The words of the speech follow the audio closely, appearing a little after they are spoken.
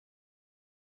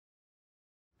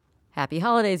Happy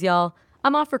holidays, y'all.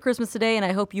 I'm off for Christmas today, and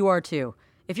I hope you are too.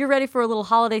 If you're ready for a little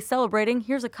holiday celebrating,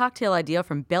 here's a cocktail idea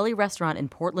from Belly Restaurant in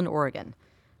Portland, Oregon.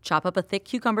 Chop up a thick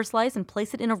cucumber slice and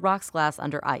place it in a rocks glass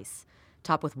under ice.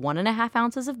 Top with 1.5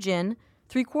 ounces of gin,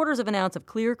 3/4 of an ounce of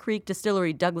Clear Creek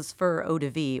Distillery Douglas Fir Eau de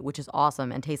Vie, which is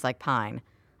awesome and tastes like pine,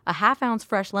 a 1/2 ounce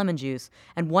fresh lemon juice,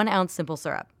 and 1 ounce simple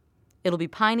syrup. It'll be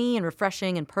piney and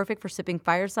refreshing and perfect for sipping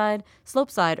fireside,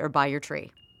 slopeside, or by your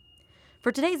tree.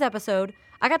 For today's episode,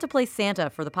 I got to play Santa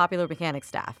for the Popular Mechanics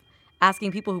staff,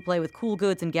 asking people who play with cool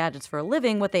goods and gadgets for a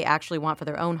living what they actually want for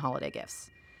their own holiday gifts.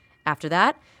 After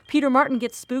that, Peter Martin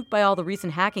gets spooked by all the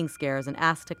recent hacking scares and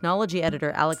asks technology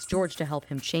editor Alex George to help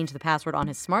him change the password on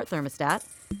his smart thermostat.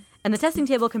 And the testing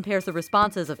table compares the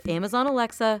responses of Amazon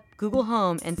Alexa, Google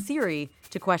Home, and Siri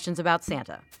to questions about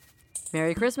Santa.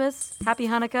 Merry Christmas, Happy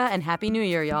Hanukkah, and Happy New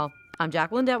Year, y'all. I'm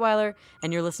Jacqueline Detweiler,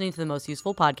 and you're listening to the most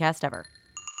useful podcast ever.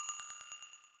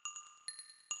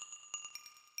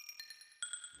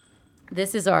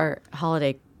 This is our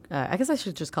holiday, I guess I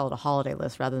should just call it a holiday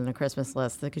list rather than a Christmas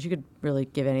list, because you could really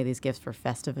give any of these gifts for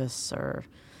Festivus or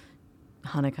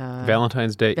Hanukkah.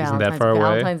 Valentine's Day isn't that far away.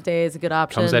 Valentine's Day is a good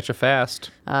option. Comes at you fast.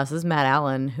 So this is Matt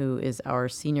Allen, who is our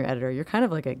senior editor. You're kind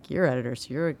of like a gear editor,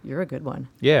 so you're a good one.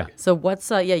 Yeah. So what's,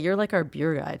 you're like our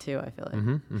beer guy too, I feel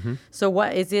like. So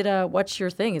what is it, what's your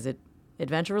thing? Is it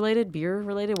adventure related, beer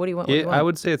related? What do you want? I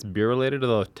would say it's beer related,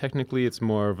 although technically it's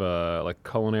more of a like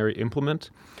culinary implement.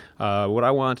 What I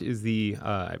want is the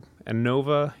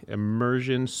Anova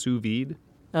Immersion Sous Vide.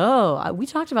 Oh, we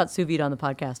talked about sous vide on the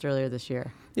podcast earlier this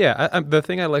year. Yeah, the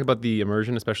thing I like about the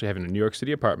Immersion, especially having a New York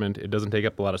City apartment, it doesn't take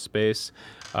up a lot of space.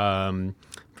 I'm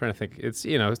trying to think. It's,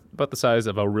 it's about the size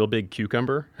of a real big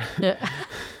cucumber. Yeah.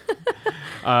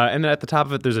 And then at the top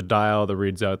of it, there's a dial that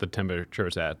reads out the temperature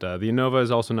it's at. The Anova is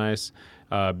also nice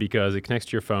because it connects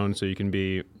to your phone, so you can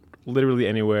be literally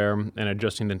anywhere and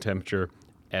adjusting the temperature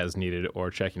as needed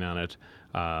or checking on it.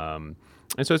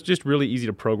 And so it's just really easy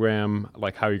to program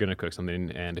like how you're going to cook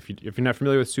something. And if you're not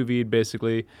familiar with sous vide,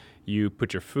 basically you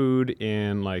put your food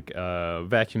in like a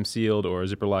vacuum sealed or a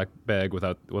Ziploc bag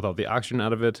without the oxygen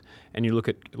out of it, and you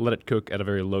let it cook at a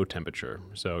very low temperature.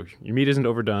 So your meat isn't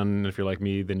overdone. And if you're like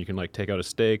me, then you can like take out a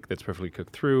steak that's perfectly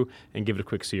cooked through and give it a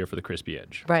quick sear for the crispy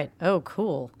edge. Right. Oh,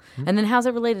 cool. And then how's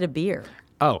it related to beer?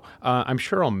 Oh, I'm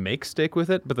sure I'll make steak with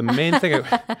it, but the main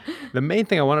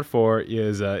thing I want it for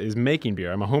is making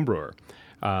beer. I'm a home brewer.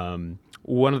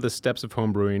 One of the steps of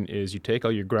home brewing is you take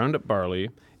all your ground up barley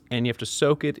and you have to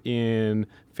soak it in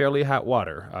fairly hot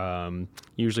water,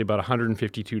 usually about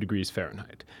 152 degrees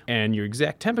Fahrenheit. And your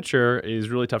exact temperature is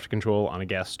really tough to control on a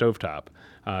gas stovetop.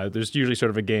 There's usually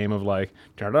sort of a game of like,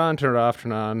 turn it on, turn it off,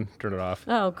 turn it on, turn it off.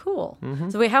 Oh, cool.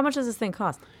 So wait, how much does this thing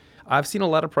cost? I've seen a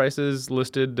lot of prices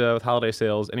listed with holiday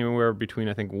sales, anywhere between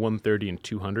I think $130 and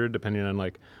 $200, depending on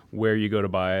like where you go to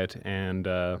buy it and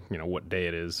what day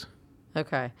it is.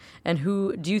 Okay. And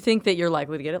who do you think that you're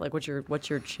likely to get it? Like, what's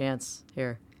your chance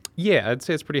here? Yeah, I'd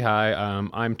say it's pretty high.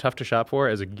 I'm tough to shop for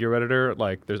as a gear editor.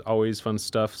 Like, there's always fun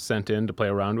stuff sent in to play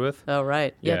around with. Oh,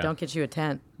 right. Yeah, Yeah. Don't get you a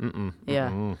tent. Mm-mm. Yeah.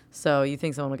 Mm-mm. So you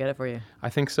think someone will get it for you? I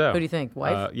think so. Who do you think?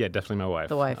 Wife? Yeah, definitely my wife.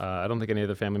 The wife. I don't think any of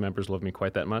the family members love me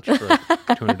quite that much for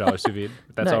 $200 sous vide.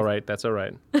 That's Nice. all right. That's all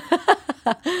right.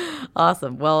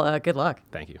 Awesome. Well, good luck.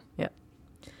 Thank you. Yeah.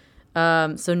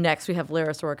 So next we have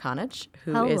Lara Sorokanich,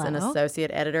 who is an Hello.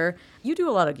 associate editor. You do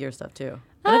a lot of gear stuff too.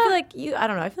 But I feel like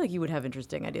I feel like you would have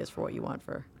interesting ideas for what you want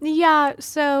for. Yeah,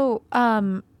 so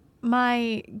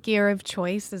my gear of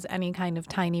choice is any kind of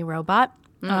tiny robot.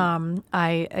 I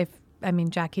mean,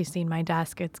 Jackie's seen my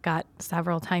desk. It's got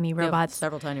several tiny You have robots.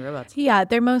 several tiny robots. Yeah,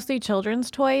 they're mostly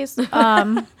children's toys,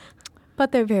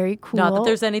 but they're very cool. Not that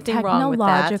there's anything wrong with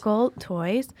that. Technological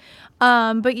toys.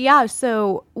 But yeah,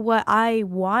 so what I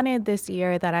wanted this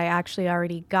year that I actually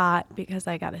already got because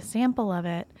I got a sample of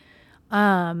it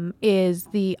is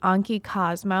the Anki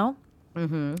Cosmo,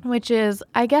 which is,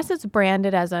 I guess it's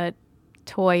branded as a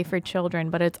toy for children,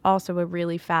 but it's also a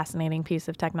really fascinating piece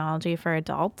of technology for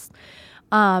adults.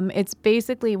 It's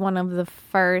basically one of the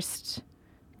first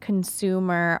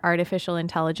consumer artificial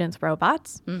intelligence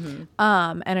robots.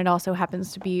 And it also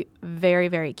happens to be very,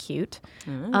 very cute.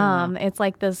 It's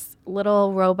like this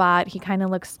little robot. He kind of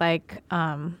looks like,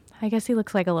 I guess he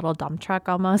looks like a little dump truck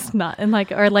almost,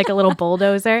 or like a little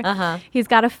bulldozer. He's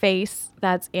got a face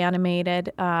that's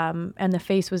animated, and the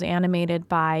face was animated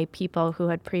by people who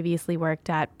had previously worked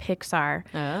at Pixar.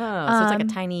 Oh, so it's like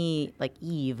a tiny, like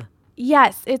Eve.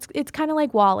 Yes, it's kind of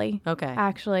like WALL-E. Okay.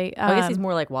 Actually. I guess he's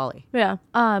more like WALL-E. Yeah.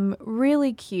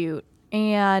 Really cute.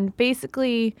 And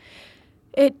basically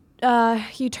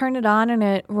you turn it on and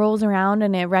it rolls around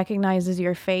and it recognizes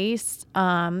your face.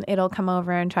 It'll come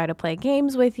over and try to play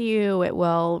games with you. It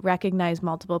will recognize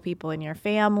multiple people in your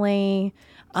family.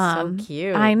 So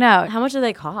cute. I know. How much do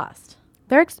they cost?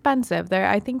 They're expensive.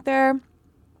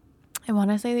 I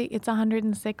want to say it's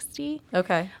 $160.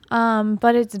 Okay.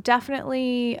 But it's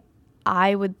definitely,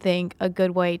 I would think, a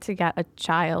good way to get a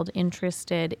child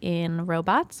interested in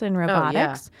robots and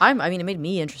robotics. Oh, yeah. I mean, it made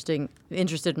me interested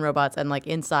in robots, and like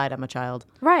inside, I'm a child.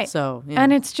 Right. So, yeah.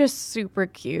 And it's just super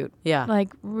cute. Yeah.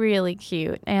 Like really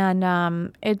cute.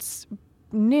 And it's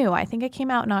new. I think it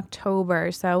came out in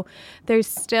October. So there's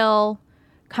still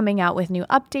coming out with new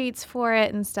updates for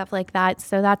it and stuff like that.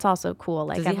 So that's also cool.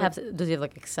 Like, does he have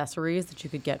like accessories that you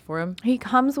could get for him? He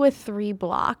comes with 3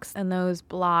 blocks, and those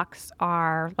blocks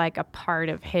are like a part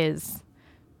of his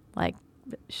like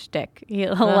shtick.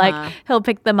 He'll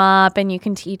pick them up, and you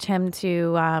can teach him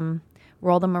to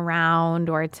roll them around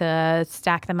or to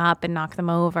stack them up and knock them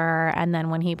over. And then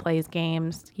when he plays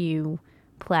games, you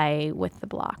play with the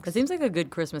blocks. It seems like a good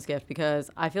Christmas gift,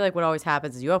 because I feel like what always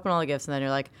happens is you open all the gifts and then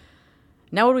you're like,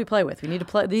 now what do we play with? We need to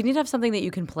play. You need to have something that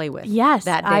you can play with. Yes,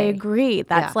 that day. I agree.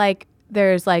 That's like,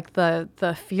 there's like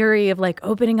the fury of like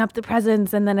opening up the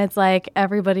presents, and then it's like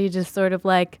everybody just sort of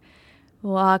like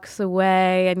walks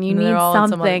away, and you need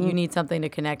something. You need something to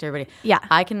connect everybody. Yeah.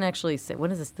 I can actually say,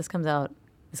 when is this? This comes out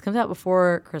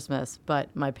before Christmas,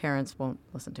 but my parents won't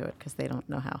listen to it because they don't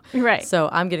know how. Right. So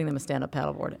I'm getting them a stand-up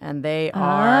paddleboard, and they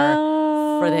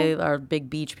are big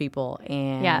beach people,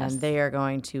 and they are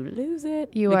going to lose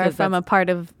it. You are from a part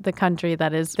of the country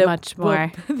that is much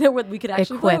more we could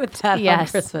actually play with that on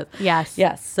Christmas.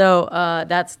 Yes. So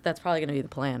that's probably going to be the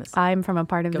plan. I'm from a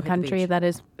part of the country that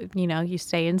is, you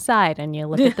stay inside and you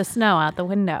look at the snow out the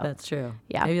window. That's true.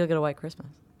 Yeah. Maybe you'll get a white Christmas.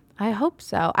 I hope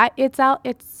so. It's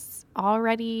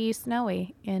already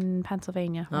snowy in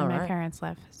Pennsylvania where my parents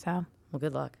live. So, well,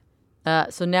 good luck.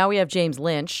 So now we have James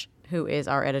Lynch, who is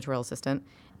our editorial assistant.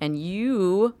 And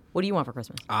what do you want for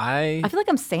Christmas? I feel like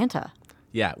I'm Santa.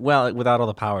 Yeah, well, without all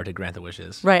the power to grant the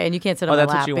wishes. Right, and you can't sit on my that's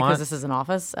lap what you because want? this is an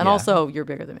office. And also, you're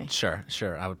bigger than me. Sure.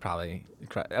 I would probably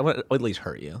cry. I would at least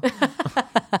hurt you.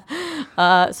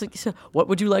 So what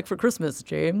would you like for Christmas,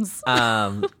 James?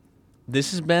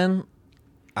 This has been,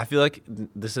 I feel like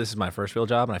this is my first real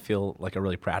job, and I feel like a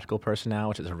really practical person now,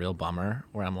 which is a real bummer,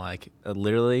 where I'm like,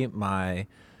 literally my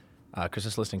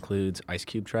Christmas list includes ice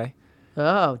cube tray.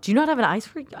 Oh, do you not have an ice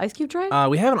cube tray?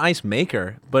 We have an ice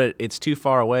maker, but it's too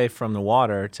far away from the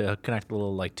water to connect a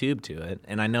little like tube to it.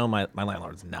 And I know my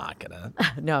landlord's not gonna.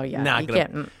 No, yeah, not you gonna,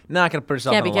 can't. Not gonna put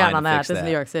herself Can't on be the line counting on to that. fix This is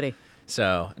New York City.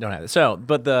 So I don't have it. So,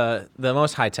 but the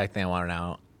most high tech thing I want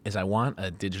now is I want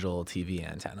a digital TV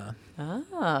antenna.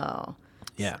 Oh.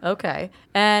 Yeah. Okay.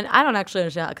 And I don't actually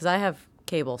understand because I have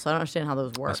cable, so I don't understand how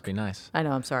those work. Must be nice. I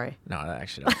know. I'm sorry. No, I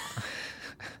actually don't.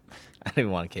 I don't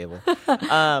even want a cable.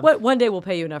 One day we'll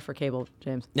pay you enough for cable,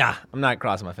 James. Yeah, I'm not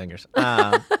crossing my fingers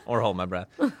or holding my breath.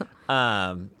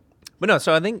 But no,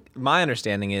 so I think my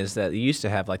understanding is that you used to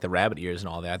have like the rabbit ears and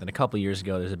all that. Then a couple years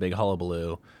ago, there's a big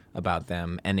hullabaloo about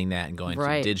them ending that and going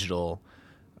to digital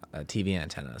TV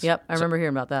antennas. Yep, I remember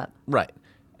hearing about that. Right.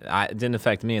 It didn't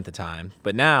affect me at the time,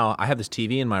 but now I have this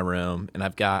TV in my room, and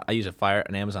I use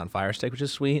an Amazon Fire Stick, which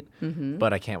is sweet,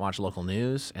 but I can't watch local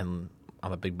news, and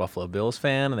I'm a big Buffalo Bills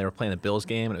fan, and they were playing the Bills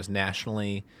game, and it was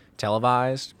nationally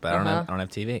televised, but I don't have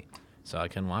TV, so I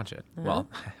couldn't watch it. Well,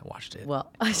 I watched it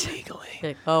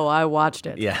legally. Oh, I watched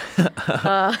it. Yeah.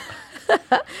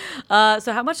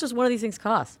 So how much does one of these things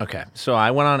cost? Okay, so I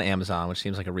went on Amazon, which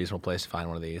seems like a reasonable place to find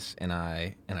one of these, and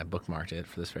I bookmarked it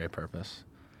for this very purpose.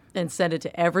 And send it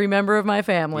to every member of my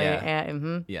family.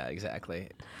 Yeah, yeah, exactly.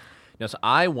 No, so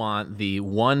I want the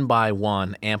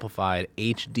 1x1 amplified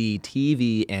HD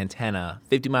TV antenna,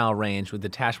 50-mile range with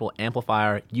detachable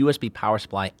amplifier, USB power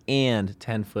supply, and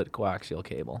 10-foot coaxial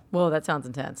cable. Whoa, that sounds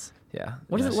intense. Yeah.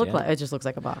 What does it look like? It just looks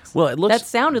like a box. Well, it looks... That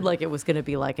sounded like it was going to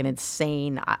be like an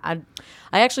insane... I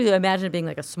actually imagine it being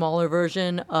like a smaller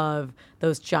version of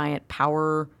those giant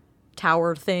power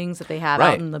tower things that they had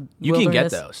out in the wilderness. You can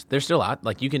get those. They're still out.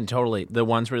 Like you can totally the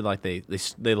ones where like they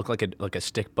look like a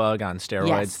stick bug on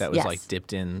steroids that was like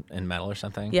dipped in metal or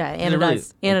something. Yeah,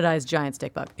 anodized giant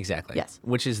stick bug. Exactly. Yes.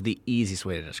 Which is the easiest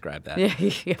way to describe that.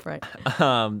 Yeah, right.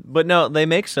 But no, they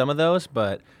make some of those,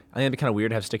 but I think it'd be kind of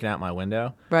weird to have sticking out my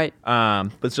window. Right.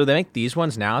 But so they make these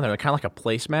ones now. They're kind of like a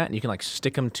placemat, and you can like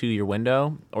stick them to your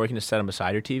window, or you can just set them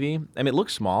beside your TV. I mean, it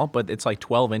looks small, but it's like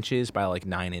 12 inches by like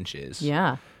 9 inches.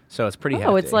 Yeah. So it's pretty hefty.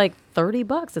 Oh, it's like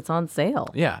 $30. It's on sale.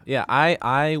 Yeah.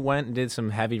 I went and did some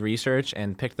heavy research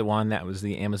and picked the one that was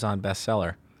the Amazon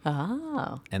bestseller.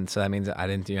 Oh. And so that means I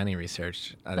didn't do any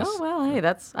research. I just, Oh well, hey,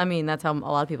 that's how a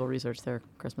lot of people research their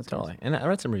Christmas gifts. totally. And I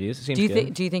read some reviews. It seems Do you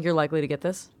good. do you think you're likely to get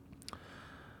this?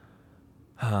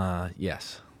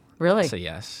 Yes. Really? So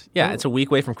yes. Yeah, Ooh. it's a week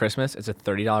away from Christmas. It's a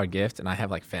 $30 gift, and I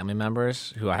have like family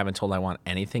members who I haven't told I want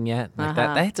anything yet. Like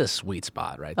that's a sweet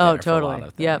spot right there. Oh, For a lot totally.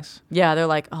 of Yeah. things. Yeah, they're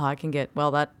like, "Oh, I can get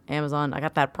that Amazon. I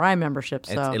got that Prime membership,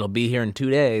 so It'll be here in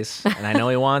 2 days, and I know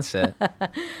he wants it.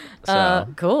 So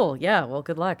cool. Yeah, well,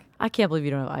 good luck. I can't believe you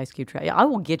don't have ice cube tray. Yeah, I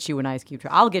will get you an ice cube tray.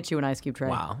 I'll get you an ice cube tray.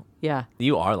 wow, Yeah,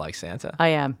 you are like Santa. I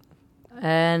am.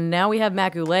 And now we have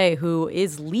Matt Goulet, who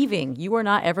is leaving. You are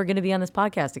not ever going to be on this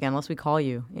podcast again unless we call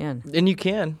you in. And you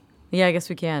can. Yeah, I guess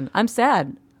we can. I'm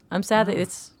sad. That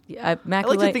it's Matt I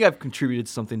like Goulet. to think I've contributed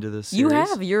something to this series. You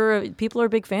have. People are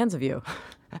big fans of you.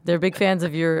 They're big fans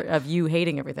of you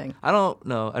hating everything. I don't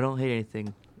know. I don't hate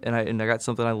anything. And I got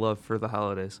something I love for the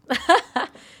holidays.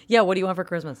 Yeah, what do you want for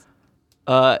Christmas?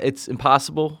 It's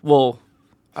impossible. Well,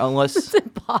 unless It's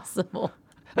impossible.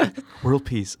 world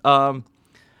peace.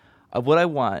 What I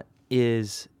want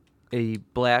is a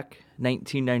black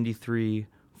 1993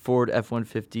 Ford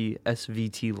F-150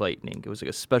 SVT Lightning. It was like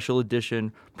a special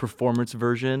edition performance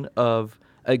version of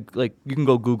like you can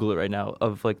go Google it right now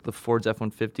of like the Ford's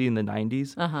F-150 in the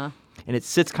 90s. And it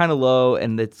sits kind of low,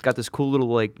 and it's got this cool little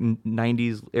like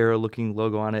 90s era looking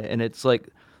logo on it, and it's like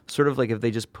sort of like if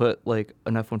they just put like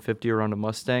an F-150 around a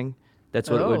Mustang. That's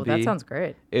what it would be. That sounds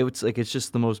great. It's like it's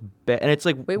just the most and it's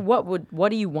like Wait, what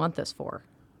do you want this for?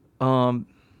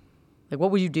 Like,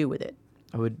 what would you do with it?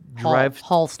 I would drive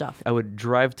haul stuff. I would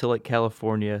drive to like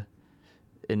California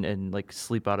and like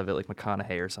sleep out of it like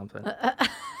McConaughey or something.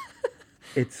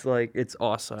 It's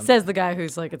awesome. Says the guy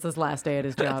who's like, it's his last day at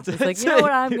his job. He's like, you know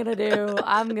what I'm gonna do?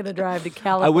 I'm gonna drive to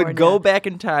California. I would go back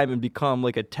in time and become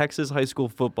like a Texas high school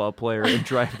football player and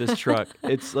drive this truck.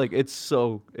 It's like it's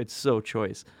so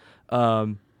choice.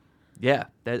 Yeah,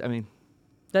 That and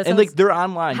sounds- like they're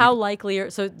online. How likely are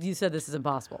so? You said this is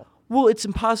impossible. Well, it's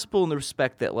impossible in the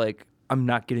respect that like I'm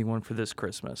not getting one for this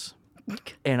Christmas,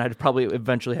 and I'd probably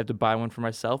eventually have to buy one for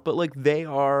myself. But like they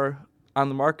are on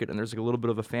the market, and there's like a little bit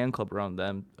of a fan club around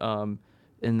them.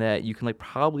 In that you can like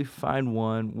probably find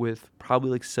one with probably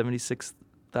like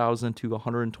 76,000 to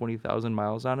 120,000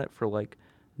 miles on it for like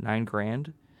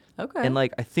 $9,000. Okay. And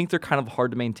like I think they're kind of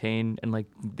hard to maintain, and like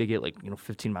they get like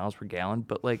 15 miles per gallon,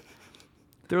 but like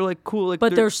they're like cool. Like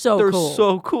But they're so they're cool.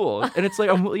 so cool, and it's like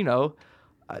I'm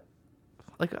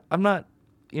not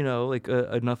like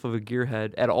enough of a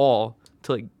gearhead at all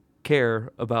to like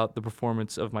care about the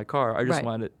performance of my car. I just Right.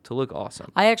 want it to look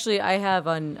awesome.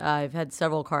 I've had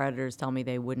several car editors tell me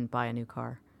they wouldn't buy a new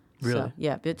car. Really? So,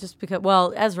 yeah, but just because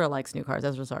Ezra likes new cars.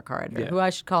 Ezra's our car editor, Yeah. who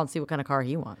I should call and see what kind of car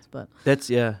he wants. But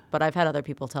Yeah. I've had other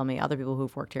people tell me, other people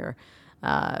who've worked here,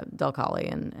 Del Colli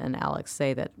and Alex,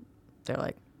 say that they're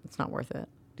like, it's not worth it.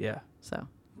 Yeah. So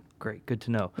Great. Good to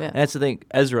know. Yeah. And that's the thing,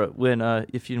 Ezra.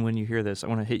 When you hear this, I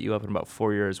want to hit you up in about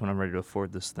 4 years when I'm ready to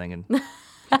afford this thing and.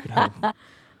 you could have-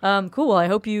 cool. Well, I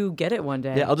hope you get it one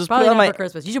day. Yeah, I'll just probably put it on not my- for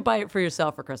Christmas. You should buy it for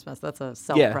yourself for Christmas. That's a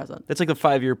self Yeah, present. that's like the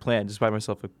 5-year plan. Just buy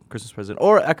myself a Christmas present,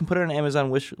 or I can put it on an Amazon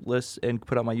wish list and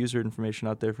put out my user information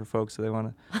out there for folks if they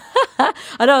want to.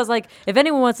 I know. I was like, if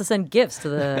anyone wants to send gifts to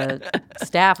the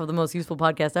staff of the most useful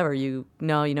podcast ever, you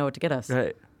know what to get us.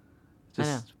 Right. I know.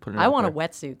 Just put it I out want there. a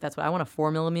wetsuit. That's what I want. A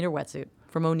 4mm wetsuit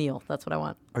from O'Neill. That's what I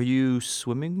want. Are you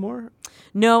swimming more?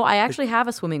 No, I actually have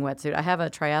a swimming wetsuit. I have a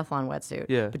triathlon wetsuit.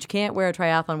 Yeah. But you can't wear a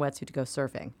triathlon wetsuit to go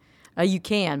surfing. You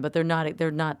can, but they're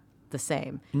not the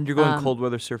same. And you're going cold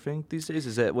weather surfing these days?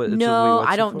 Is that what? It's No, what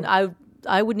I you don't. wetsuit for?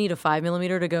 I would need a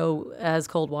 5mm to go as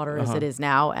cold water as it is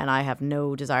now, and I have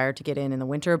no desire to get in the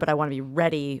winter. But I want to be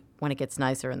ready when it gets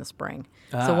nicer in the spring.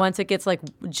 So once it gets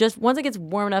once it gets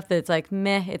warm enough that it's like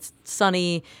meh, it's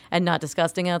sunny and not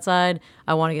disgusting outside,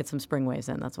 I want to get some spring waves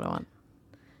in. That's what I want.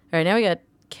 All right, now we got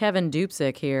Kevin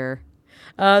Dupsik here.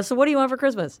 So what do you want for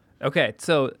Christmas? Okay,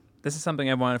 so this is something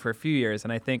I've wanted for a few years,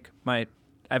 and I think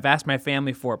I've asked my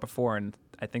family for it before, and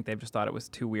I think they've just thought it was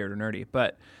too weird or nerdy.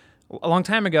 But a long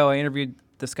time ago, I interviewed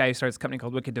this guy who starts a company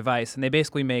called Wicked Device, and they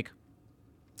basically make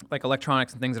like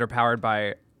electronics and things that are powered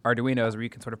by Arduinos, where you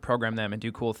can sort of program them and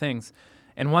do cool things.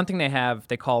 And one thing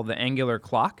they call the Angular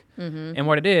clock, and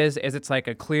what it is it's like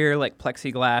a clear like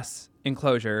plexiglass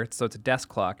enclosure, so it's a desk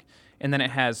clock. And then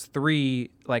it has 3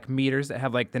 like meters that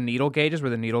have like the needle gauges where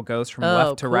the needle goes from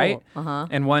left to cool. right. Uh-huh.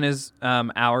 And one is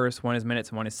hours, one is minutes,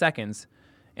 and one is seconds.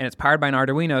 And it's powered by an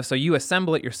Arduino, so you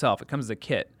assemble it yourself. It comes as a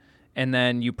kit. And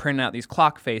then you print out these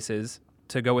clock faces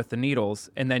to go with the needles,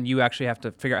 and then you actually have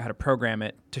to figure out how to program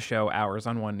it to show hours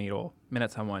on one needle,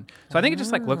 minutes on one. So I think it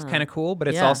just like looks kind of cool, but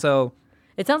it's Yeah. also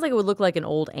It sounds like it would look like an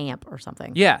old amp or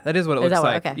something. Yeah, that is what it Is looks that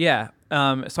what- like. okay. Yeah.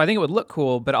 So I think it would look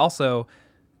cool, but also,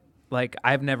 like,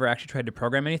 I've never actually tried to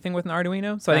program anything with an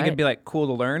Arduino, so I think Right. it'd be like cool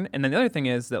to learn. And then the other thing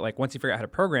is that, like, once you figure out how to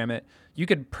program it, you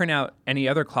could print out any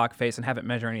other clock face and have it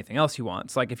measure anything else you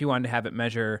want. So, like, if you wanted to have it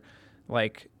measure,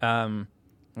 like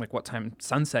what time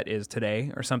sunset is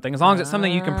today or something, as long as it's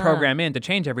something you can program in to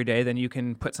change every day, then you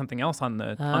can put something else on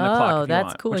the clock. Oh, if you that's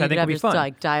want, cool. Which You I could think have would be just fun.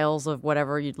 like dials of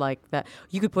whatever you'd like. That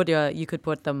you could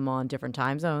put them on different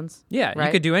time zones. Yeah, you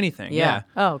right? could do anything. Yeah.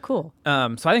 Oh, cool. So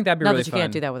I think that'd be Not really that you fun.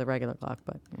 can't do that with a regular clock,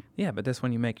 but yeah. Yeah, but this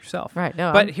one you make yourself. Right,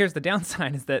 no, but I'm- here's the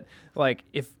downside: is that, like,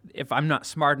 if I'm not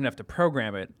smart enough to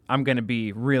program it, I'm gonna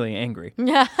be really angry.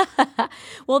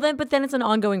 Well, but then it's an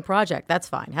ongoing project. That's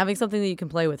fine. Having something that you can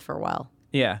play with for a while.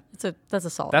 Yeah, That's a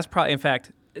solid. that's probably, in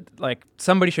fact, like,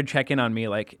 somebody should check in on me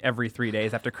like every 3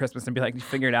 days after Christmas and be like, "You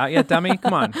figure it out yet, dummy?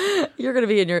 Come on." You're gonna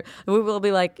be in your. We will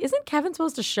be like, isn't Kevin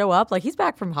supposed to show up? Like he's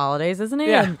back from holidays, isn't he?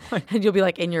 Yeah. And you'll be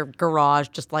like in your garage,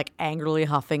 just like angrily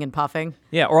huffing and puffing.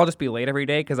 Yeah, or I'll just be late every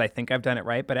day because I think I've done it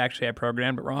right, but actually I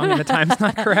programmed it wrong and the time's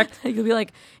not correct. You'll be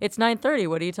like, it's 9:30.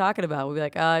 What are you talking about? We'll be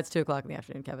like, it's 2:00 in the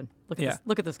afternoon, Kevin. Look at Yeah. this.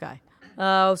 Look at this guy.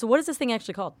 So what is this thing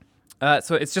actually called?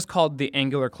 So it's just called the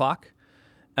Angular Clock.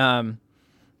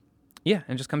 Yeah,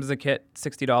 and it just comes as a kit,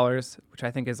 $60, which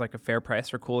I think is like a fair price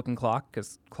for a cool looking clock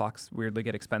because clocks weirdly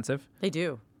get expensive. They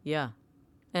do. Yeah.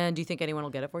 And do you think anyone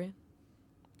will get it for you?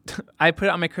 I put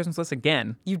it on my Christmas list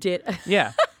again. You did.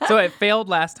 Yeah. So it failed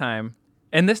last time,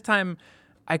 and this time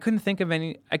I couldn't think of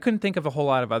a whole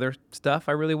lot of other stuff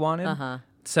I really wanted. Uh-huh.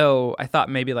 So I thought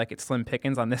maybe like it's slim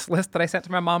pickings on this list that I sent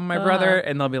to my mom and my brother,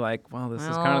 and they'll be like, "Well, this is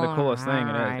kind of the coolest thing." And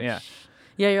alright. it is. Yeah.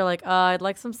 Yeah, you're like, I'd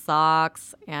like some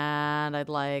socks, and I'd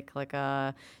like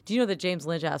a. Do you know that James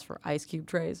Lynch asked for ice cube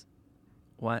trays?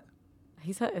 What?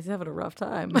 He's having a rough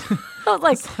time. I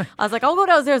was like, I'll go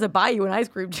downstairs and buy you an ice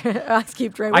cube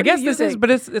tray. What I are guess you this is, using? but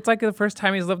it's like the first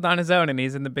time he's lived on his own and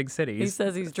he's in the big city. He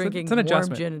says he's drinking it's an warm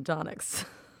adjustment. gin and tonics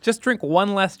Just drink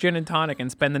one less gin and tonic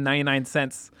and spend the 99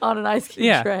 cents. on an ice cube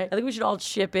Yeah. tray. I think we should all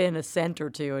chip in a cent or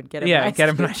two and get him Yeah, an ice get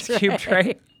him cube an ice cube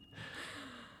tray.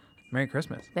 Merry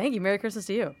Christmas. Thank you. Merry Christmas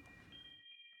to you.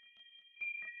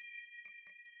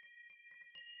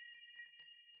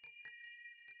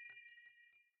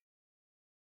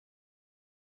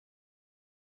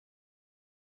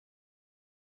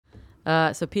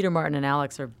 So Peter Martin and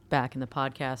Alex are back in the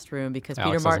podcast room because Alex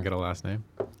Peter doesn't Martin. get a last name.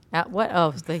 What?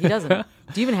 Oh, he doesn't.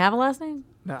 Do you even have a last name?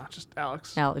 No, just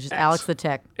Alex. Just Alex the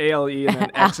Tech. ALE and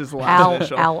then X is the last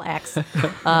initial. Alex.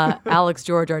 Alex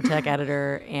George, our tech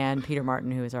editor, and Peter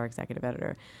Martin, who is our executive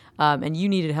editor. And you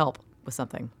needed help with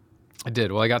something. I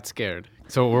did. Well, I got scared.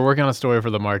 So we're working on a story for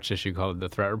the March issue called The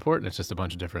Threat Report, and it's just a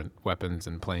bunch of different weapons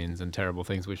and planes and terrible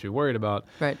things we should be worried about.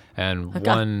 Right. And Oh,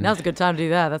 God, one now's a good time to do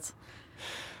that.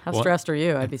 How Well- stressed are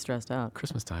you? I'd be stressed out.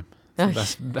 Christmas time.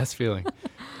 It's the best feeling.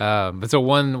 But so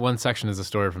one section is a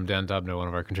story from Dan Dubner, one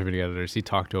of our contributing editors. He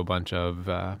talked to a bunch of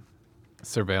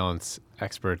surveillance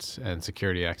experts and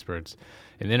security experts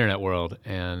in the internet world,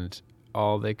 and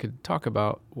all they could talk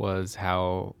about was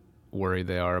how worried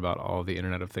they are about all the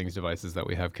Internet of Things devices that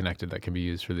we have connected that can be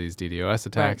used for these DDoS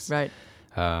attacks. Right.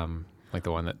 Like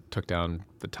the one that took down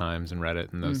the Times and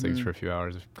Reddit and those things Mm-hmm. for a few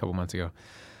hours a couple months ago.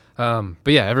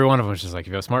 But yeah, every one of them was just like, if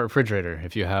you have a smart refrigerator,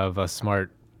 if you have a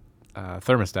smart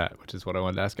thermostat, which is what I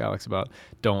wanted to ask Alex about,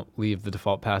 don't leave the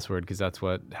default password because that's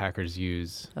what hackers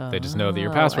use. They just know that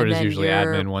your Oh, password and is then usually your-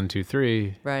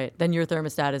 admin123. Right. Then your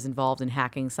thermostat is involved in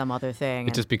hacking some other thing.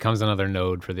 It just becomes another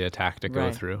node for the attack to go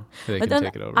Right. through. So they But can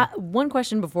then, take it over. one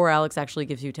question before Alex actually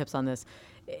gives you tips on this.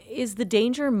 Is the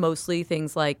danger mostly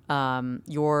things like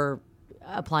your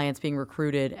appliance being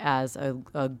recruited as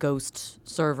a ghost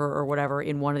server or whatever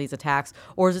in one of these attacks?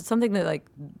 Or is it something that like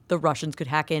the Russians could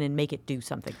hack in and make it do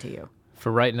something to you?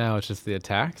 For right now, it's just the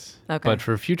attacks. Okay. But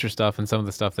for future stuff and some of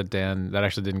the stuff that that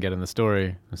actually didn't get in the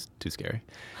story, it's too scary.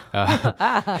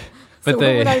 So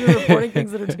they- we're not even reporting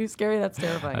things that are too scary? That's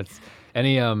terrifying. That's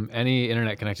any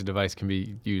internet connected device can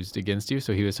be used against you.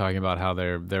 So he was talking about how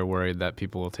they're worried that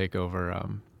people will take over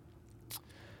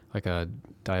like a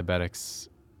diabetic's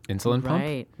insulin pump.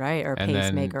 Right. Or And then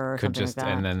pacemaker or could something just like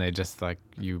that. and then they just like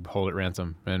you hold it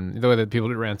ransom. And the way that people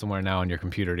do ransomware now on your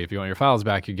computer, if you want your files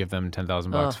back, you give them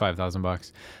 $10,000, Ugh.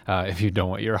 $5,000. If you don't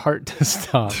want your heart to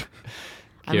stop,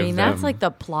 I give mean, that's them like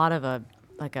the plot of a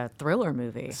thriller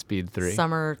movie. Speed 3.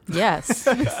 Summer, yes.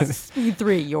 Speed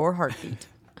 3, Your Heartbeat.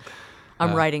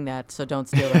 I'm writing that, so don't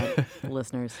steal that,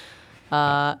 listeners.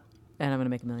 And I'm going to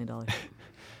make $1 million.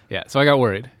 Yeah, so I got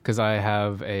worried because I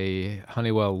have a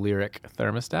Honeywell Lyric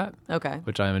thermostat, Okay.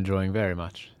 which I am enjoying very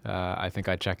much. I think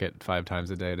I check it 5 times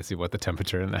a day to see what the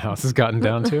temperature in the house has gotten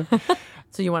down to.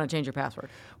 So you want to change your password?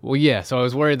 Well, yeah. So I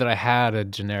was worried that I had a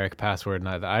generic password,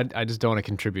 and I just don't want to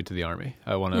contribute to the army.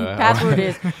 I want to. Password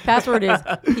is PASSWORD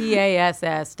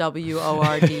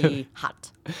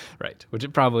hot. Right, which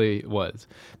it probably was.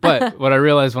 But what I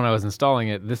realized when I was installing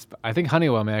it, I think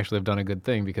Honeywell may actually have done a good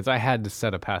thing because I had to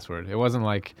set a password. It wasn't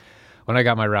like when I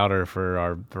got my router for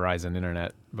our Verizon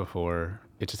internet before,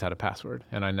 it just had a password,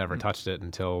 and I never touched it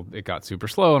until it got super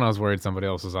slow, and I was worried somebody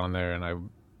else was on there, and I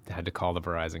had to call the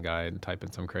Verizon guy and type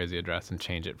in some crazy address and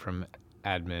change it from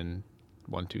admin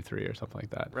 123 or something like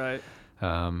that. Right.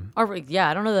 Yeah,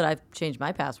 I don't know that I've changed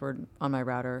my password on my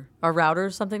router. Are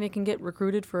routers something that can get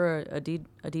recruited for a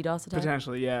DDoS attack?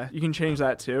 Potentially, yeah. You can change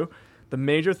that too. The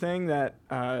major thing that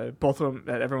both of them,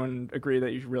 that everyone agree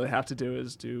that you really have to do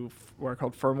is do what are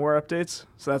called firmware updates.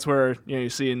 So that's where you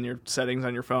see in your settings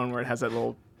on your phone where it has that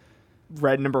little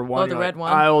red number 1. Oh, the red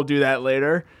one? I will do that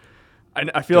later.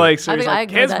 I feel like Siri's like,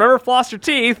 kids, remember floss your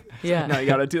teeth. Yeah. No, you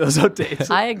got to do those updates.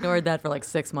 I ignored that for like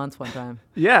 6 months one time.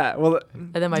 Yeah, well,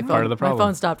 And then my Part of the phone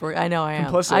problem. stopped working. I know I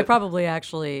am. Complicit. I probably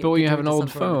actually. But when you have an contributed to old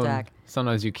some sort of phone, attack.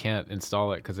 sometimes you can't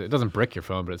install it because it doesn't brick your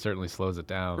phone, but it certainly slows it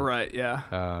down. right, yeah.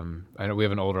 I know we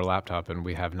have an older laptop, and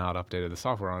we have not updated the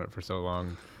software on it for so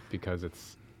long because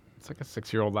it's like a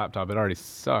 6-year-old laptop. It already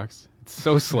sucks. It's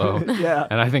so slow. Yeah.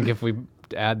 And I think if we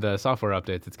add the software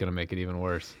updates, it's going to make it even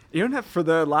worse. You don't have, for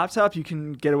the laptop, you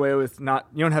can get away with you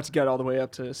don't have to get all the way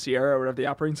up to Sierra or whatever the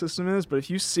operating system is, but if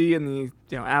you see in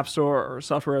the App Store or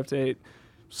software update,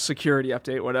 security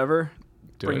update, whatever,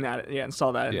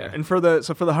 install that in there. And for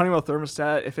the Honeywell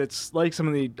thermostat, if it's like some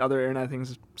of the other Internet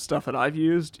things stuff that I've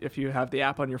used, if you have the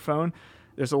app on your phone,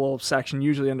 there's a little section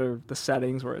usually under the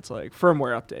settings where it's like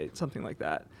firmware update, something like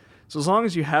that. So as long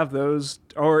as you have those,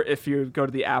 or if you go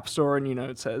to the App Store and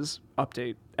it says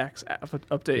update X app,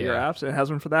 update your apps, and it has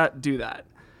one for that, do that.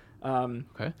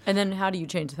 Okay. And then how do you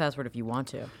change the password if you want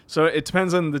to? So it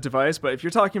depends on the device, but if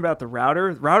you're talking about the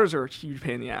routers are a huge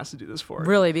pain in the ass to do this for.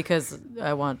 Really, because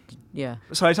I want,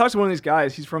 So I talked to one of these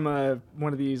guys. He's from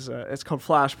one of these. It's called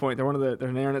Flashpoint. They're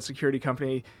an internet security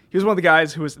company. He was one of the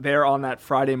guys who was there on that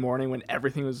Friday morning when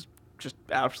everything was just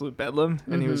absolute bedlam,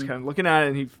 and he was kind of looking at it,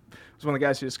 and he was one of the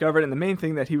guys who discovered it. And the main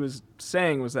thing that he was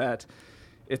saying was that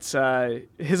it's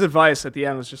his advice at the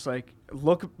end was just like,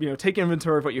 take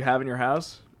inventory of what you have in your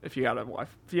house. If you have one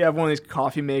of these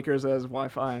coffee makers that has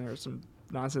Wi-Fi or some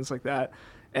nonsense like that,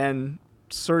 and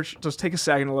just take a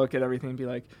second to look at everything and be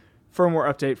like, firmware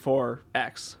update for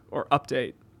X or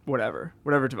update whatever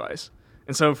device.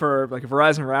 And so for like a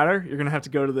Verizon router, you're gonna have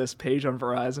to go to this page on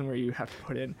Verizon where you have to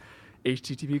put in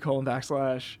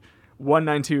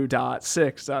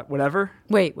http://192.6. Whatever.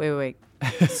 Wait.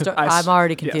 I'm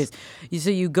already confused. Yes. So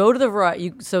you go to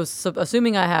the so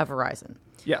assuming I have Verizon.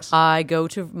 Yes. I go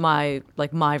to my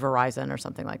Verizon or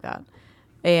something like that,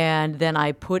 and then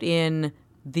I put in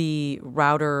the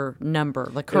router number,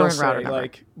 the current router number.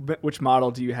 Like which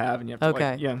model do you have, and you have to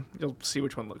Okay. you'll see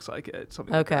which one looks like it.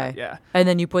 Something Okay. Like that. Yeah. And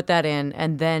then you put that in,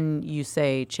 and then you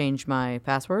say change my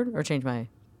password or change my.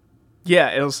 Yeah.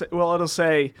 It'll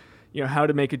say how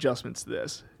to make adjustments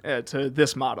to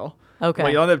this model. Okay.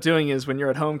 What you'll end up doing is when you're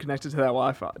at home connected to that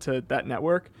Wi-Fi, to that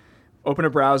network, open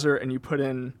a browser and you put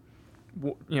in,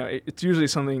 it's usually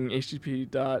something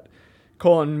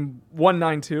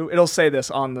http://192. It'll say this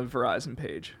on the Verizon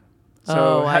page.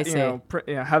 So I see.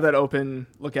 Have that open,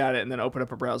 look at it, and then open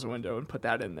up a browser window and put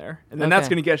that in there. And then that's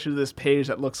Okay. going to get you to this page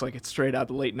that looks like it's straight out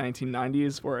the late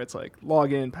 1990s, where it's like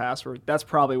login, password. That's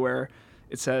probably where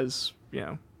it says,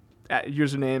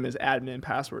 username is admin,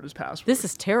 password is password. This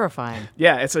is terrifying.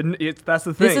 Yeah, that's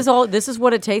the thing. This is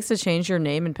what it takes to change your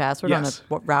name and password Yes.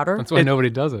 on a router. That's why nobody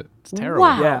does it. It's terrible.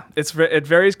 Wow. Yeah, it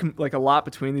varies like a lot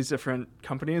between these different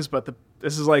companies, but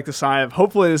this is like the sign of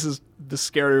hopefully this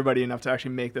scared everybody enough to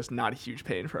actually make this not a huge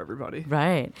pain for everybody.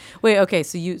 Right. Wait. Okay.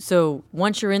 So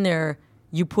once you're in there,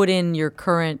 you put in your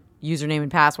current username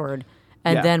and password,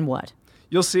 and Yeah. then what?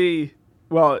 You'll see.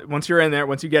 Well, once you're in there,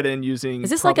 once you get in using, Is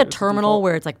this like a probably as the terminal default-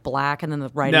 where it's like black and then the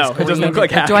writing's No, it doesn't green? look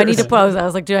like Do I need to hackers. pose? I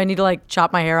was like, do I need to like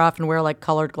chop my hair off and wear like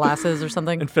colored glasses or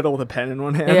something? and fiddle with a pen in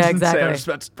one hand? Yeah, and say, exactly. I'm just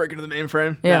about to break into the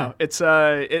mainframe. Yeah. No, it's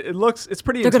it's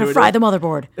pretty. They're gonna intuitive. fry the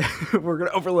motherboard. We're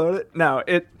gonna overload it. No,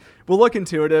 it will look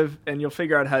intuitive, and you'll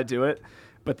figure out how to do it.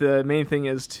 But the main thing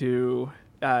is to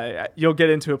you'll get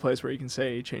into a place where you can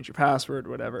say change your password,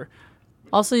 whatever.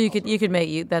 Also, you could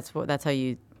make that's how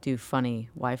you do funny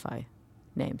Wi-Fi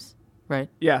names, right?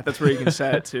 Yeah, that's where you can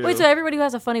set it to. Wait, so everybody who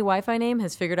has a funny Wi-Fi name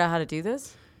has figured out how to do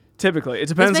this? Typically, it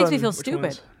depends. makes me on feel which stupid.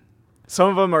 ones. Some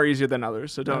of them are easier than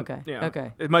others, so don't. Okay,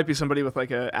 okay. It might be somebody with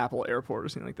like a Apple Airport or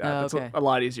something like that. Oh, That's okay. a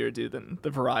lot easier to do than the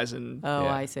Verizon Oh,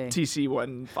 Yeah. I see.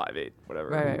 TC158, whatever.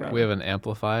 Right. We have an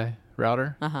Amplify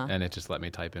router, Uh-huh. and it just let me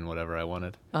type in whatever I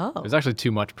wanted. Oh. It was actually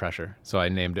too much pressure, so I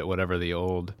named it whatever the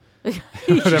old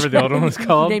one was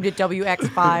called. Named it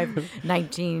WX5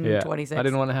 1926. I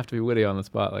didn't want to have to be witty on the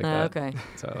spot like that. Okay.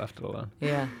 So I left it alone.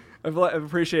 Yeah. I've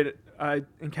appreciated it. I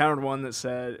encountered one that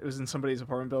said, it was in somebody's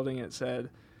apartment building, and it said,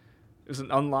 it was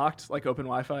an unlocked, like open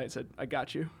Wi-Fi. It said, "I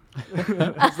got you."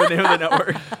 That's the name of the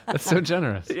network. That's so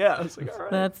generous. Yeah, I was like, all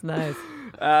right. That's nice.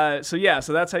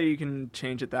 So that's how you can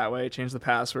change it that way, change the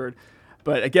password.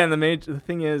 But again, the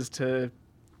thing is to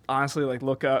honestly like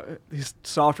look up these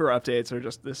software updates are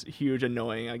just this huge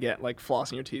annoying. I get like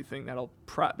flossing your teeth thing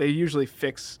they usually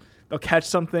they'll catch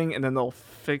something and then they'll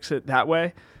fix it that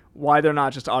way. Why they're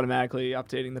not just automatically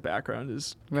updating the background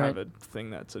is kind of a thing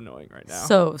that's annoying right now.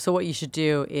 So what you should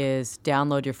do is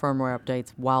download your firmware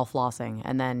updates while flossing,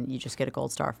 and then you just get a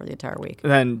gold star for the entire week.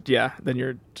 Then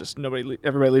you're just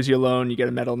everybody leaves you alone. You get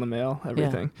a medal in the mail,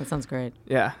 everything. Yeah, that sounds great.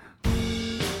 Yeah.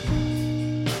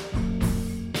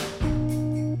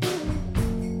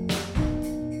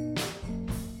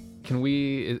 Can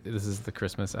we? This is the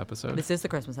Christmas episode. This is the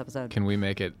Christmas episode. Can we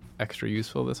make it extra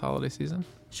useful this holiday season?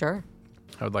 Sure.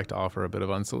 I would like to offer a bit of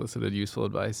unsolicited useful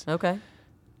advice. Okay.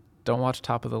 Don't watch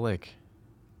Top of the Lake.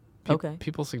 Okay.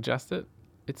 People suggest it.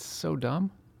 It's so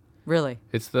dumb. Really?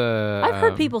 It's the. I've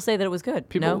heard people say that it was good.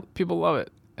 People love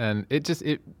it, and it just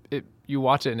you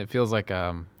watch it and it feels like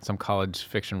some college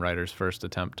fiction writer's first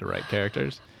attempt to write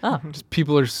characters. Oh. Just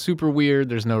people are super weird.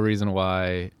 There's no reason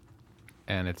why,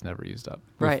 and it's never used up.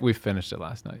 Right. We finished it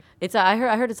last night. It's I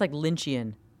heard it's like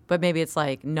Lynchian, but maybe it's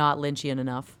like not Lynchian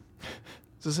enough.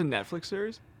 Is this a Netflix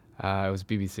series? It was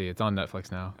BBC. It's on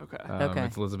Netflix now. Okay. Okay.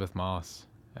 It's Elizabeth Moss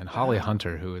and Holly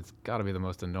Hunter, who has got to be the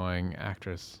most annoying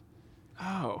actress.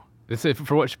 Oh.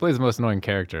 For what she plays the most annoying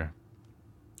character,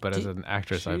 but as an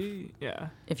actress, Yeah.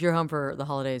 If you're home for the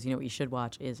holidays, you know what you should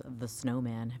watch is The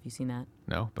Snowman. Have you seen that?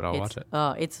 no, but I'll watch it.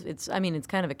 It's I mean, it's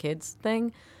kind of a kids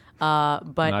thing, but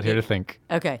I'm not here to think.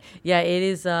 Okay, yeah, it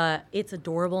is. It's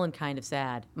adorable and kind of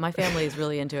sad. My family is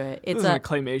really into it. This It's isn't a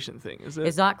claymation thing, is it?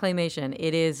 It's not claymation.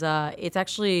 It is. It's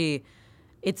actually.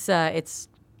 It's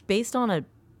based on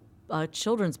a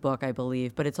children's book, I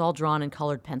believe, but it's all drawn in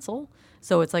colored pencil.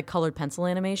 So it's like colored pencil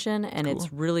animation, and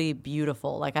it's really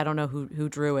beautiful. Like I don't know who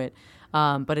drew it,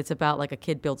 but it's about like a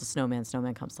kid builds a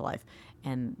snowman comes to life,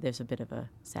 and there's a bit of a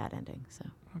sad ending. So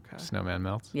Okay. Snowman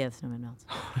melts. yeah, the snowman melts.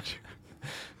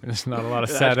 There's not a lot of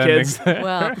That's sad kids. endings.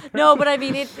 Well, no, but I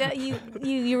mean,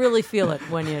 you really feel it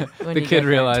when you The you kid get there.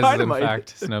 realizes, Dynamite. in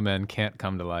fact, snowmen can't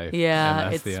come to life. Yeah, and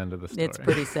that's it's the end of the story. It's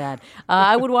pretty sad.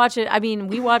 I would watch it. I mean,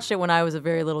 we watched it when I was a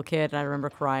very little kid, and I remember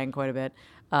crying quite a bit.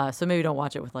 So maybe don't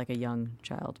watch it with like a young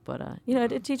child, but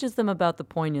it teaches them about the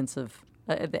poignance of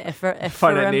the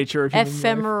Finite nature of human life.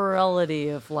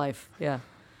 ephemerality of life. Yeah.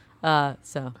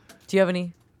 So, do you have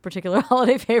any particular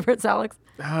holiday favorites, Alex?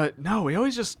 No, we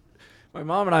always just. My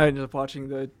mom and I ended up watching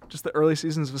the early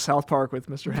seasons of South Park with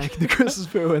Mr. Hank and the Christmas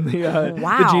Pooh and the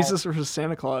Wow. Jesus versus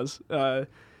Santa Claus.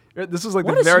 This was like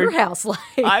What the is very. your house like?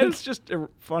 It's just a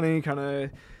funny kind of.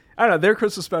 I don't know. Their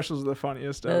Christmas specials are the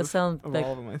funniest That of sounds of like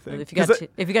all of them. I think. if you 'Cause got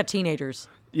if you got teenagers.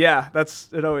 yeah, that's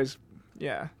it. Always.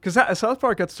 Yeah, because South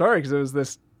Park got started because it was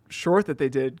this short that they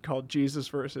did called Jesus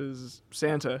versus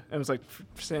Santa, and it was like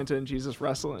Santa and Jesus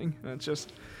wrestling, and it's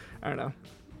just, I don't know,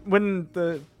 when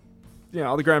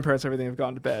all the grandparents and everything have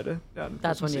gone to bed. On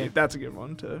That's Christmas when you- Eve. That's a good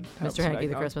one to have Mr. Hanky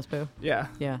the snack on. Christmas Pooh. Yeah,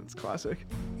 Yeah. it's classic.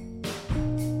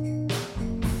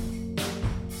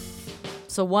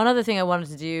 So one other thing I wanted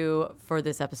to do for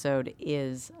this episode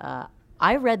is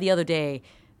I read the other day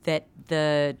that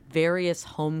the various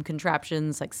home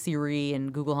contraptions like Siri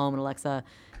and Google Home and Alexa,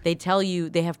 they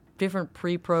have different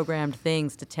pre-programmed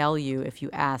things to tell you if you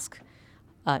ask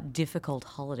difficult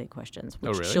holiday questions,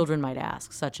 which really? children might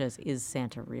ask, such as, is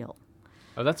Santa real?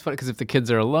 Oh, that's funny because if the kids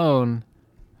are alone,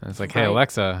 and it's like, hey, Right.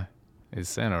 Alexa, is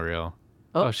Santa real?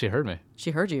 Oh. Oh, she heard me.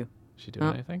 She heard you. She doing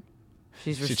Oh. anything?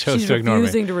 She's She chose she's to ignore me.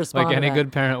 refusing to respond Like to any that.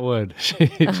 good parent would. She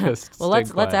just Well, stayed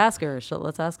let's quiet. ask her.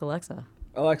 Let's ask Alexa.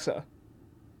 Alexa,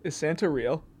 is Santa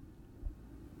real?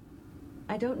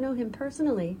 I don't know him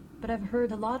personally, but I've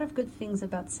heard a lot of good things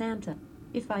about Santa.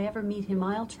 If I ever meet him,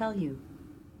 I'll tell you.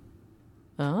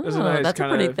 Oh, There's a nice that's a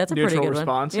kinda pretty neutral good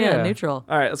response. one. Yeah, Yeah. neutral.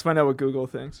 All right, let's find out what Google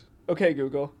thinks. Okay,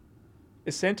 Google,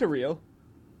 is Santa real?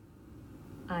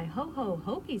 I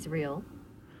hope he's real.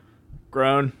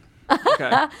 Grown.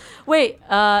 Okay. Wait,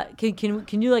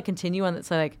 can you like continue on that?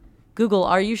 So like, Google,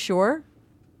 are you sure?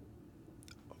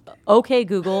 Okay,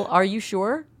 Google, are you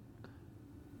sure?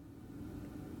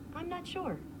 I'm not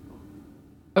sure.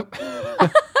 I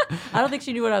don't think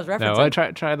she knew what I was referencing. No, I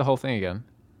try the whole thing again.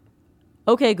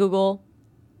 Okay, Google,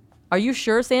 are you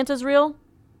sure Santa's real?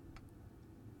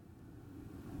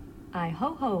 I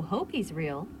hope he's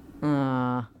real.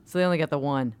 So they only get the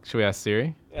one. Should we ask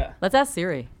Siri? Yeah. Let's ask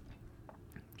Siri.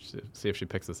 See if she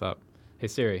picks this up. Hey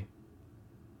Siri,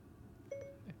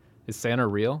 is Santa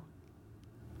real?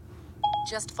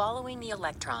 Just following the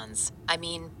electrons. I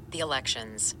mean, the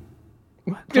elections.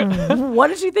 What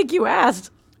did she think you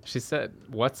asked? She said,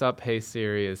 "What's up? Hey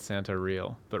Siri, is Santa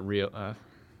real?" But real.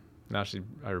 Now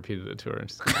I repeated it to her and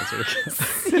she's gonna answer it again.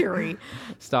 Siri.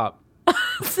 Stop.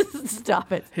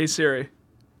 Stop it. Hey Siri.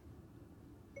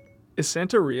 Is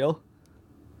Santa real?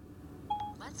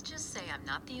 Let's just say I'm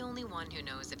not the only one who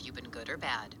knows if you've been good or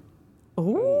bad.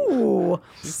 Ooh.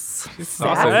 She's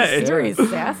Sassy. Hey. Siri's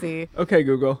sassy. Okay,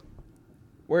 Google.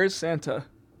 Where's Santa?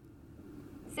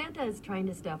 Santa is trying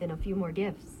to stuff in a few more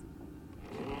gifts.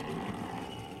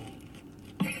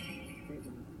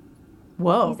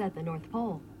 Whoa. He's at the North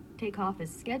Pole. Takeoff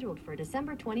is scheduled for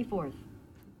December 24th.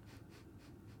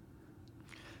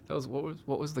 That was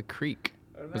what was the creak?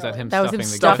 Was that him That was stuffing him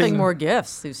the stuffing gifts? more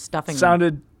gifts. He was stuffing them.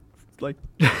 Sounded like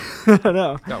I don't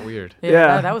know. Got weird.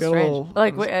 Yeah, that was got a strange. little-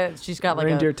 Like she's got like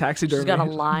reindeer she's taxidermy. got a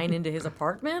line into his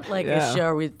apartment. Like, Yeah.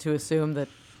 are we to assume that?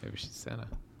 Maybe she's Santa.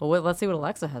 Well, let's see what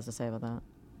Alexa has to say about that.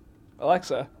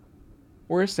 Alexa,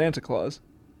 where's Santa Claus?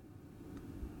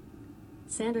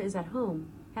 Santa is at home,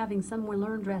 having some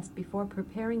well-earned rest before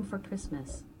preparing for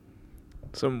Christmas.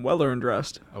 Some well-earned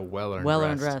rest. A well-earned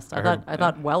Well-earned rest. rest. I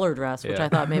thought Weller dressed, which Yeah. I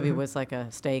thought maybe was like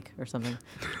a steak or something.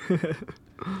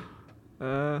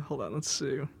 Hold on, let's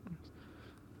see.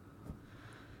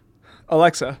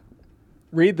 Alexa,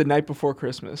 read The Night Before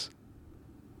Christmas.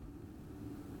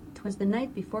 'Twas the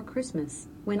night before Christmas,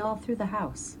 when all through the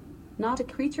house, not a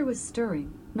creature was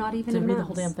stirring, not even Did a it read mouse. the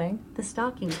whole damn thing? The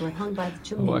stockings were hung by the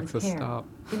chimney Alexa, with care, stop.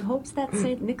 in hopes that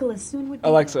Saint Nicholas soon would be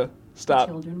Alexa, there. The stop.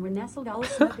 children were nestled all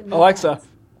snug in their Alexa, beds.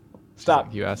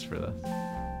 stop. You asked for this.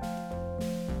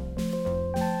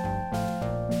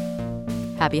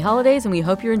 Happy holidays, and we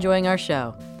hope you're enjoying our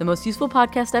show. The Most Useful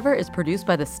Podcast Ever is produced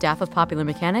by the staff of Popular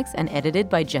Mechanics and edited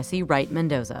by Jesse Wright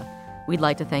Mendoza. We'd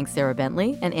like to thank Sarah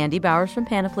Bentley and Andy Bowers from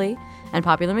Panoply and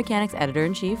Popular Mechanics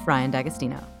Editor-in-Chief Ryan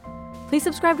D'Agostino. Please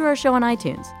subscribe to our show on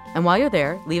iTunes, and while you're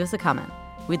there, leave us a comment.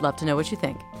 We'd love to know what you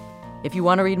think. If you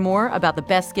want to read more about the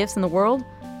best gifts in the world,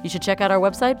 you should check out our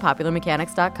website,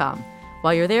 popularmechanics.com.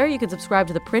 While you're there, you can subscribe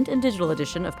to the print and digital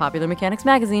edition of Popular Mechanics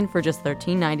magazine for just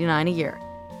 $13.99 a year.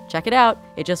 Check it out.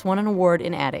 It just won an award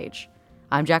in Ad Age.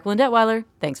 I'm Jacqueline Detweiler.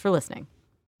 Thanks for listening.